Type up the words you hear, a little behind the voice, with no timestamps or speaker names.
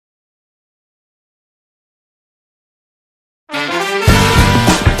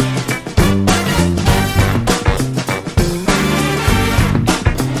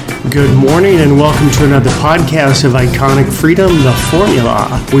Good morning and welcome to another podcast of Iconic Freedom, The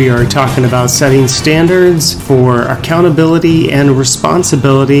Formula. We are talking about setting standards for accountability and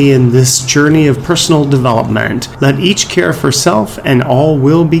responsibility in this journey of personal development. Let each care for self and all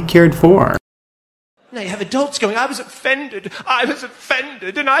will be cared for. Now you have adults going, I was offended,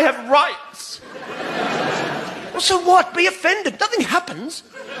 and I have rights. Well, so what? Be offended. Nothing happens.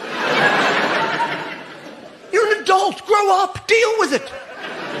 You're an adult. Grow up. Deal with it.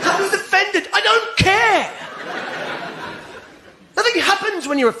 I was offended. I don't care. Nothing happens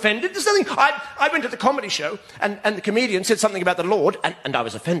when you're offended. There's nothing. I went to the comedy show, and the comedian said something about the Lord, and I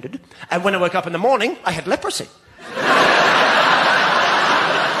was offended. And when I woke up in the morning, I had leprosy.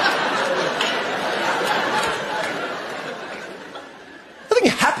 Nothing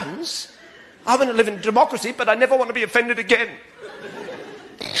happens. I want to live in democracy, but I never want to be offended again.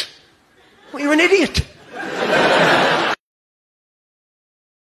 Well, you're an idiot.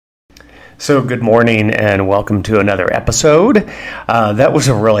 So good morning and welcome to another episode. That was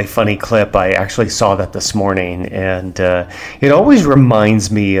a really funny clip. I actually saw that this morning, and it always reminds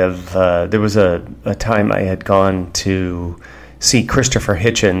me of, there was a time I had gone to see Christopher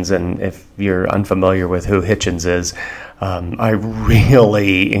Hitchens, and if you're unfamiliar with who Hitchens is, I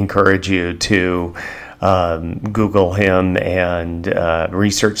really encourage you to Google him and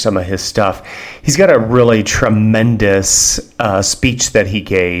research some of his stuff. He's got a really tremendous speech that he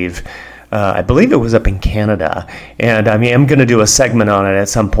gave. I believe it was up in Canada, and I mean, I'm going to do a segment on it at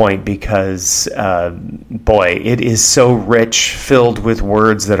some point because, boy, it is so rich, filled with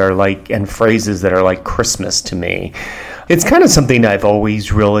words that are like, and phrases that are like Christmas to me. It's kind of something I've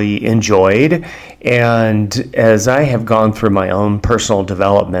always really enjoyed, and as I have gone through my own personal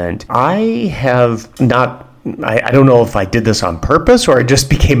development, I have not, I don't know if I did this on purpose or it just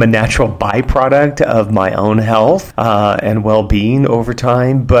became a natural byproduct of my own health and well-being over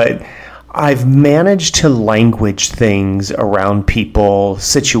time, but I've managed to language things around people,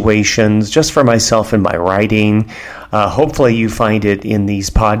 situations, just for myself in my writing. Hopefully you find it in these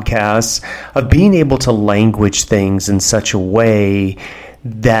podcasts of being able to language things in such a way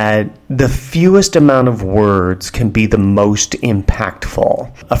that the fewest amount of words can be the most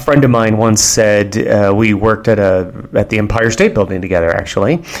impactful. A friend of mine once said, we worked at the Empire State Building together,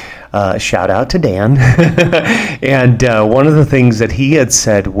 actually. Shout out to Dan. And one of the things that he had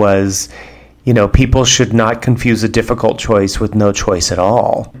said was, you know, people should not confuse a difficult choice with no choice at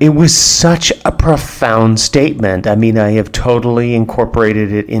all. It was such a profound statement. I mean, I have totally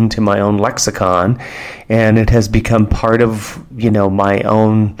incorporated it into my own lexicon, and it has become part of, you know, my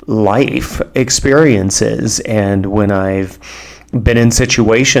own life experiences. And when I've been in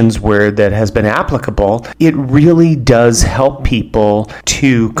situations where that has been applicable, it really does help people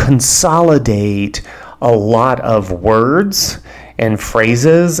to consolidate a lot of words and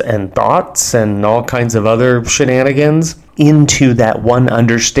phrases and thoughts and all kinds of other shenanigans into that one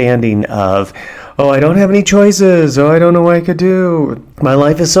understanding of, oh, I don't have any choices. Oh, I don't know what I could do. My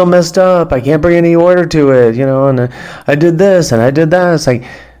life is so messed up. I can't bring any order to it, you know, and I did this and I did that. It's like,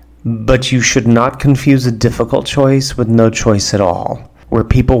 but you should not confuse a difficult choice with no choice at all, where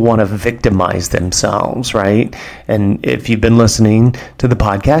people want to victimize themselves, right? And if you've been listening to the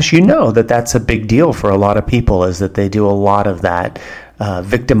podcast, you know that that's a big deal for a lot of people, is that they do a lot of that,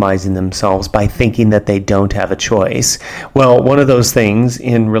 victimizing themselves by thinking that they don't have a choice. Well, one of those things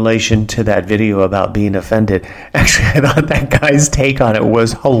in relation to that video about being offended, actually, I thought that guy's take on it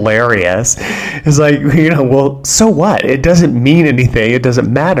was hilarious. It's like, you know, well, so what? It doesn't mean anything. It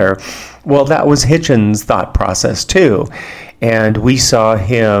doesn't matter. Well, that was Hitchens' thought process too. And we saw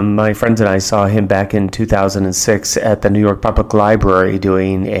him, my friends and I saw him back in 2006 at the New York Public Library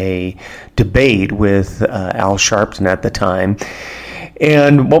doing a debate with Al Sharpton at the time.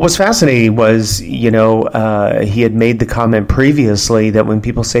 And what was fascinating was, you know, he had made the comment previously that when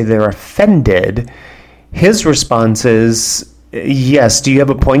people say they're offended, his response is, yes, do you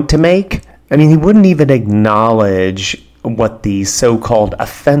have a point to make? I mean, he wouldn't even acknowledge what the so-called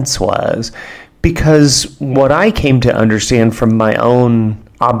offense was, because what I came to understand from my own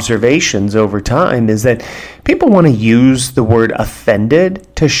observations over time is that people want to use the word offended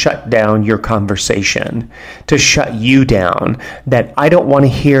to shut down your conversation, to shut you down, that I don't want to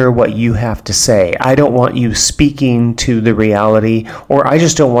hear what you have to say. I don't want you speaking to the reality, or I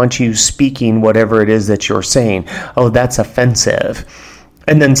just don't want you speaking whatever it is that you're saying. Oh, that's offensive.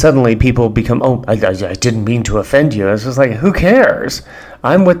 And then suddenly people become, oh, I didn't mean to offend you. It's just like, who cares?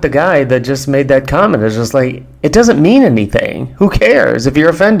 I'm with the guy that just made that comment. It's just like, it doesn't mean anything. Who cares if you're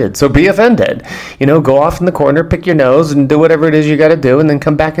offended? So be offended. Go off in the corner, pick your nose, and do whatever it is you got to do, and then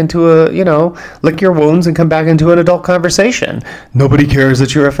come back into lick your wounds and come back into an adult conversation. Nobody cares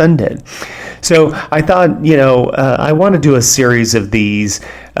that you're offended. So I thought, I want to do a series of these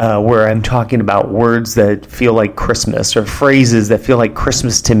where I'm talking about words that feel like Christmas or phrases that feel like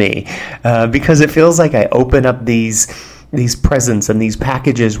Christmas to me, because it feels like I open up these presents and these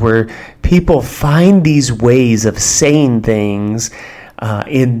packages where people find these ways of saying things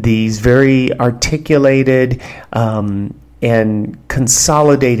in these very articulated and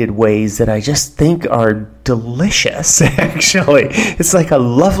consolidated ways that I just think are delicious, actually. It's like a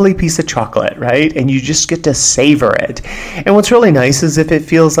lovely piece of chocolate, right? And you just get to savor it. And what's really nice is if it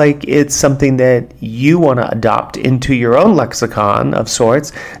feels like it's something that you want to adopt into your own lexicon of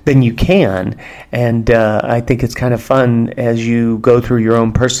sorts, then you can. And I think it's kind of fun as you go through your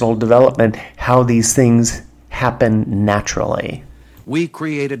own personal development, how these things happen naturally. We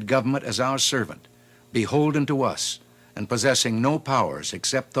created government as our servant, beholden to us, and possessing no powers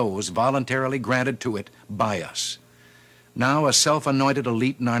except those voluntarily granted to it by us. Now a self-anointed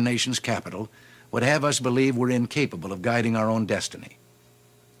elite in our nation's capital would have us believe we're incapable of guiding our own destiny.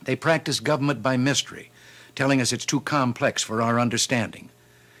 They practice government by mystery, telling us it's too complex for our understanding.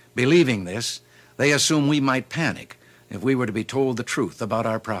 Believing this, they assume we might panic if we were to be told the truth about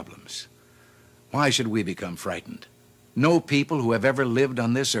our problems. Why should we become frightened? No people who have ever lived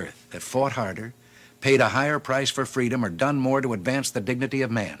on this earth have fought harder, paid a higher price for freedom, or done more to advance the dignity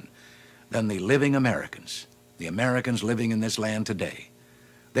of man than the living Americans, the Americans living in this land today.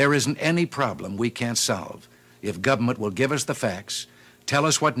 There isn't any problem we can't solve if government will give us the facts, tell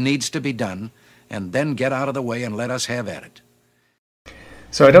us what needs to be done, and then get out of the way and let us have at it.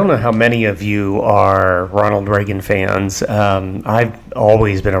 So I don't know how many of you are Ronald Reagan fans. I've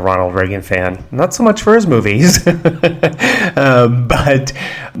always been a Ronald Reagan fan. Not so much for his movies, but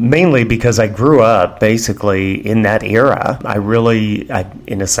mainly because I grew up basically in that era. I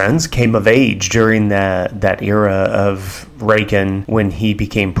in a sense, came of age during that era of Reagan when he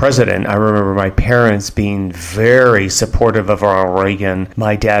became president. I remember my parents being very supportive of Ronald Reagan.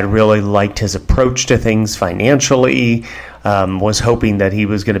 My dad really liked his approach to things financially. Was hoping that he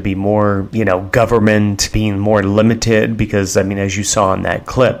was going to be more, government, being more limited, because, as you saw in that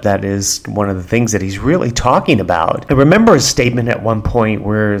clip, that is one of the things that he's really talking about. I remember a statement at one point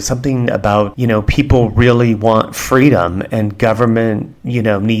where something about, people really want freedom and government,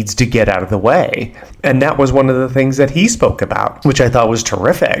 needs to get out of the way. And that was one of the things that he spoke about, which I thought was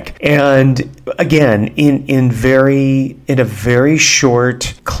terrific. And again, in a very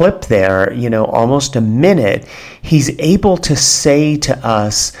short clip there, almost a minute, he's able to say to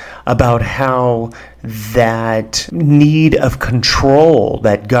us about how that need of control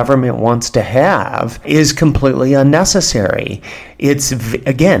that government wants to have is completely unnecessary. It's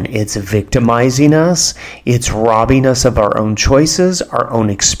victimizing us. It's robbing us of our own choices, our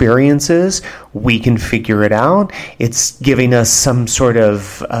own experiences. We can figure it out. It's giving us some sort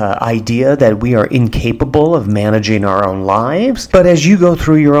of idea that we are incapable of managing our own lives. But as you go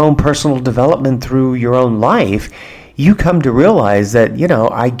through your own personal development through your own life, you come to realize that,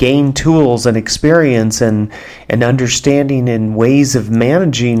 I gain tools and experience and understanding and ways of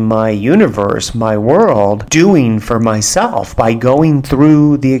managing my universe, my world, doing for myself, by going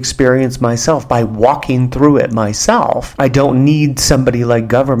through the experience myself, by walking through it myself. I don't need somebody like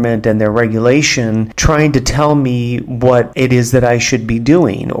government and their regulation trying to tell me what it is that I should be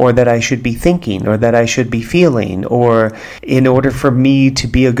doing, or that I should be thinking, or that I should be feeling, or in order for me to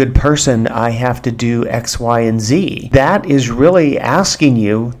be a good person, I have to do X, Y, and Z. That is really asking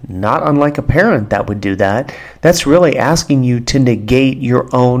you, not unlike a parent that would do that, that's really asking you to negate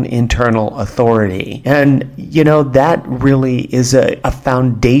your own internal authority. And, that really is a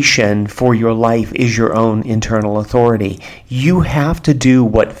foundation for your life, is your own internal authority. You have to do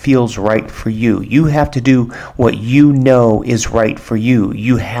what feels right for you. You have to do what you know is right for you.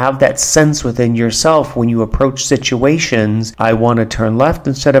 You have that sense within yourself when you approach situations. I want to turn left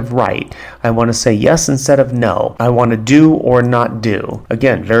instead of right. I want to say yes instead of no. I want to do or not do.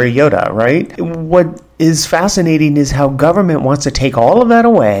 Again, very Yoda, right? What is fascinating is how government wants to take all of that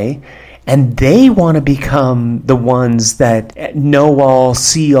away, and they want to become the ones that know all,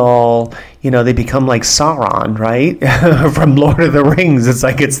 see all, they become like Sauron, right? From Lord of the Rings. It's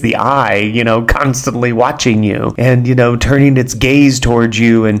like it's the eye, constantly watching you and, turning its gaze towards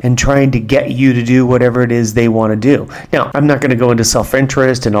you and trying to get you to do whatever it is they want to do. Now, I'm not going to go into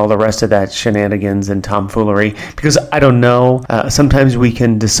self-interest and all the rest of that shenanigans and tomfoolery because I don't know. Sometimes we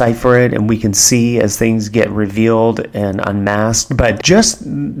can decipher it and we can see as things get revealed and unmasked, but just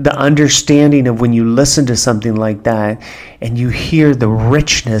the understanding of when you listen to something like that and you hear the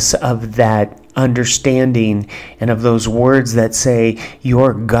richness of that understanding and of those words that say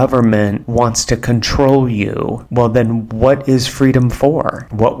your government wants to control you, well then what is freedom for?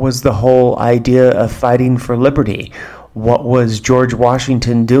 What was the whole idea of fighting for liberty? What was George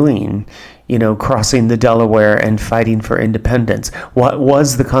Washington doing, crossing the Delaware and fighting for independence? What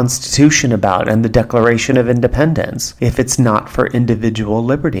was the Constitution about and the Declaration of Independence if it's not for individual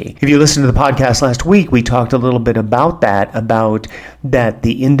liberty? If you listened to the podcast last week, we talked a little bit about that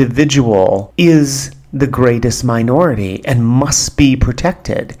the individual is the greatest minority and must be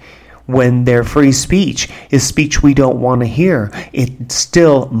protected. When their free speech is speech we don't want to hear, it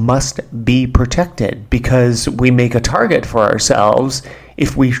still must be protected because we make a target for ourselves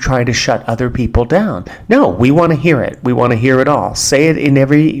if we try to shut other people down. No, we want to hear it. We want to hear it all. Say it in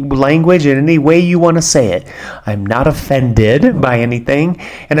every language, in any way you want to say it. I'm not offended by anything,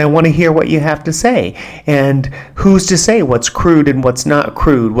 and I want to hear what you have to say. And who's to say what's crude and what's not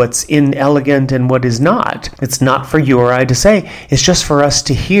crude, what's inelegant and what is not? It's not for you or I to say. It's just for us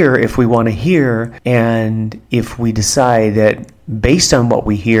to hear if we want to hear, and if we decide that based on what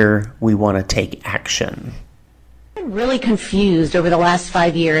we hear, we want to take action. I'm really confused over the last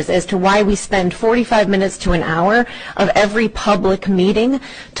 5 years as to why we spend 45 minutes to an hour of every public meeting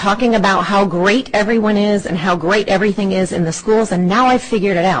talking about how great everyone is and how great everything is in the schools, and now I've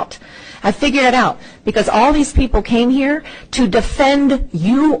figured it out. I figured it out because all these people came here to defend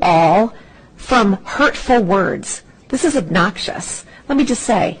you all from hurtful words. This is obnoxious. Let me just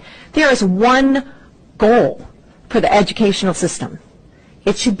say, there is one goal for the educational system.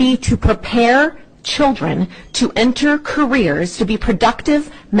 It should be to prepare children to enter careers to be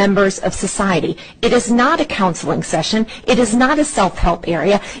productive members of society. It is not a counseling session. It is not a self-help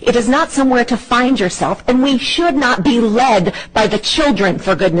area. It is not somewhere to find yourself, and we should not be led by the children,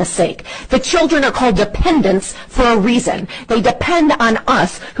 for goodness sake. The children are called dependents for a reason. They depend on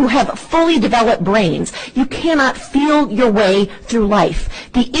us who have fully developed brains. You cannot feel your way through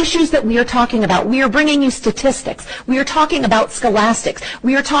life. The issues that we are talking about, we are bringing you statistics. We are talking about scholastics.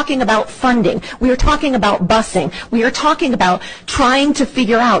 We are talking about funding. We are talking about busing. We are talking about trying to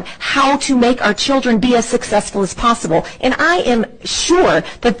figure out how to make our children be as successful as possible. And I am sure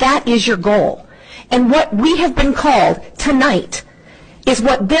that that is your goal. And what we have been called tonight is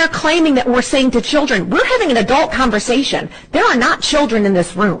what they're claiming that we're saying to children. We're having an adult conversation. There are not children in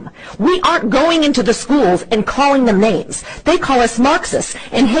this room. We aren't going into the schools and calling them names. They call us Marxists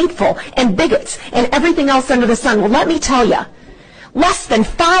and hateful and bigots and everything else under the sun. Well, let me tell you, less than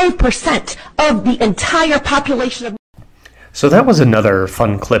 5% of the entire population of... So that was another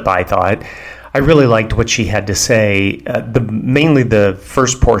fun clip, I thought. I really liked what she had to say. Mainly the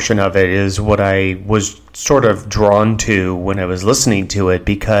first portion of it is what I was sort of drawn to when I was listening to it,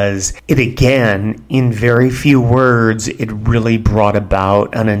 because it, again, in very few words, it really brought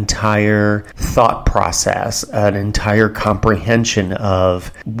about an entire thought process, an entire comprehension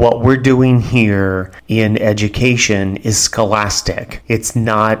of what we're doing here in education is scholastic. It's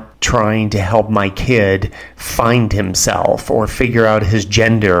not trying to help my kid find himself or figure out his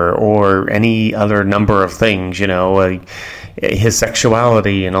gender or any other number of things, his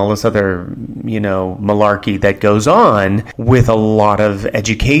sexuality and all this other, malarkey that goes on with a lot of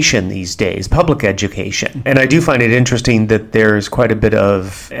education these days, public education. And I do find it interesting that there's quite a bit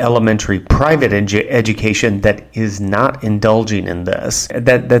of elementary private education that is not indulging in this.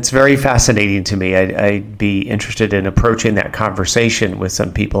 That's very fascinating to me. I'd be interested in approaching that conversation with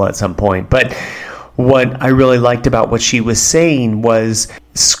some people at some point. But what I really liked about what she was saying was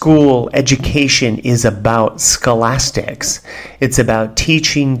school education is about scholastics. It's about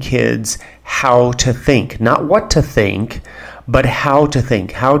teaching kids how to think, not what to think, but how to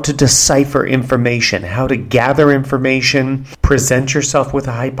think, how to decipher information, how to gather information, present yourself with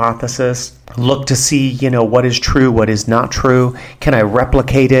a hypothesis, look to see, what is true, what is not true. Can I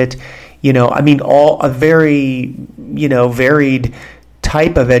replicate it? All a very, varied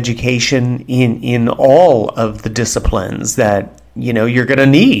type of education in all of the disciplines that you're going to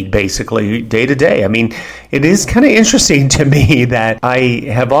need basically day to day. It is kind of interesting to me that I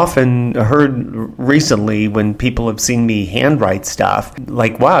have often heard recently when people have seen me handwrite stuff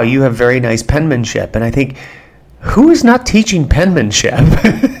like, wow, you have very nice penmanship. And I think, who is not teaching penmanship?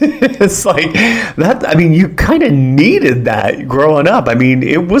 It's like that. I mean, you kind of needed that growing up. I mean,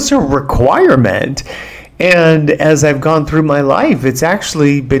 it was a requirement. And as I've gone through my life, it's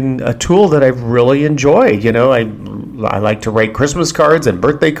actually been a tool that I've really enjoyed. You know, I like to write Christmas cards and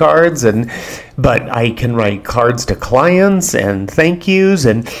birthday cards, but I can write cards to clients and thank yous.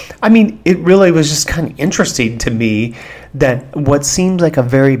 And I mean, it really was just kind of interesting to me that what seems like a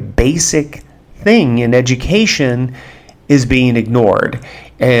very basic thing in education is being ignored.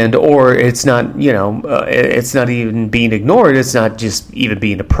 Or it's not, it's not even being ignored. It's not just even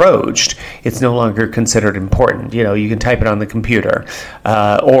being approached. It's no longer considered important. You know, you can type it on the computer.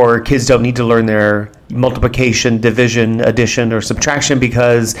 Or kids don't need to learn their multiplication, division, addition, or subtraction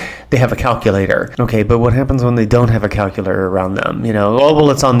because they have a calculator. Okay, but what happens when they don't have a calculator around them? You know, oh,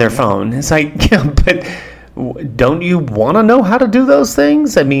 well, it's on their phone. It's like, yeah, but don't you want to know how to do those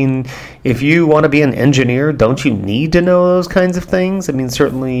things? I mean, if you want to be an engineer, don't you need to know those kinds of things? I mean,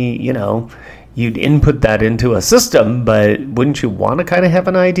 certainly, you'd input that into a system, but wouldn't you want to kind of have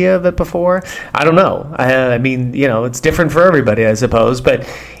an idea of it before? I don't know. I mean, it's different for everybody, I suppose, but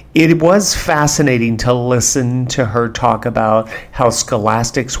it was fascinating to listen to her talk about how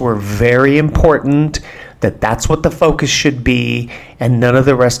scholastics were very important, that's what the focus should be, and none of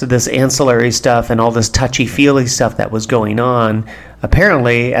the rest of this ancillary stuff and all this touchy-feely stuff that was going on,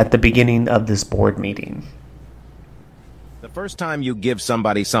 apparently, at the beginning of this board meeting. The first time you give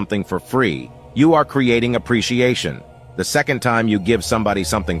somebody something for free, you are creating appreciation. The second time you give somebody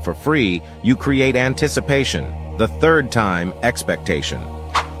something for free, you create anticipation. The third time, expectation.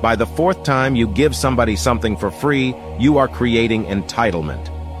 By the fourth time you give somebody something for free, you are creating entitlement.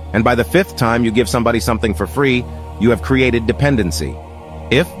 And by the fifth time you give somebody something for free, you have created dependency.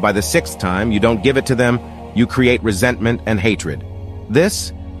 If, by the sixth time, you don't give it to them, you create resentment and hatred.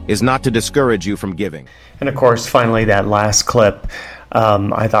 This is not to discourage you from giving. And of course, finally, that last clip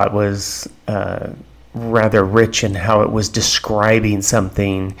I thought was rather rich in how it was describing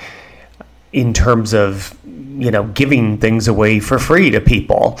something in terms of, giving things away for free to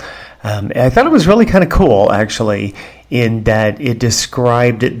people. I thought it was really kind of cool, actually, in that it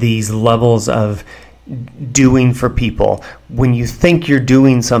described these levels of doing for people. When you think you're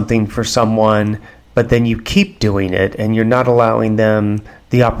doing something for someone, but then you keep doing it and you're not allowing them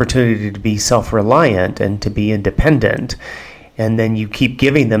the opportunity to be self-reliant and to be independent, and then you keep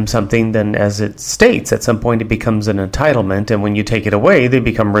giving them something, then as it states, at some point it becomes an entitlement, and when you take it away, they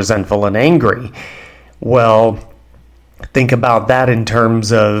become resentful and angry. Well, think about that in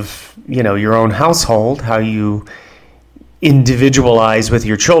terms of, your own household, how you individualize with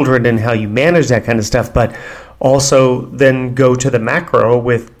your children and how you manage that kind of stuff, but also then go to the macro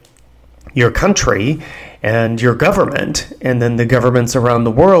with your country and your government, and then the governments around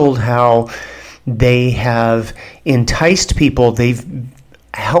the world, how they have enticed people, they've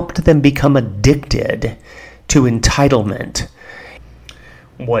helped them become addicted to entitlement.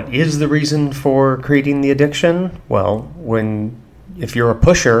 What is the reason for creating the addiction? Well, if you're a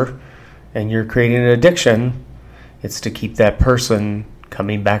pusher and you're creating an addiction, it's to keep that person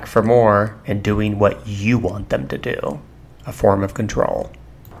coming back for more and doing what you want them to do, a form of control.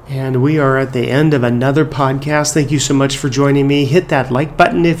 And we are at the end of another podcast. Thank you so much for joining me. Hit that like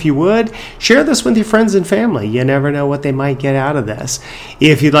button if you would. Share this with your friends and family. You never know what they might get out of this.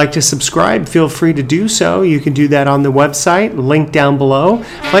 If you'd like to subscribe, feel free to do so. You can do that on the website, link down below.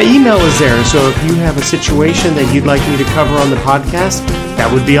 My email is there, so if you have a situation that you'd like me to cover on the podcast,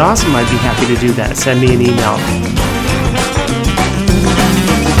 that would be awesome. I'd be happy to do that. Send me an email.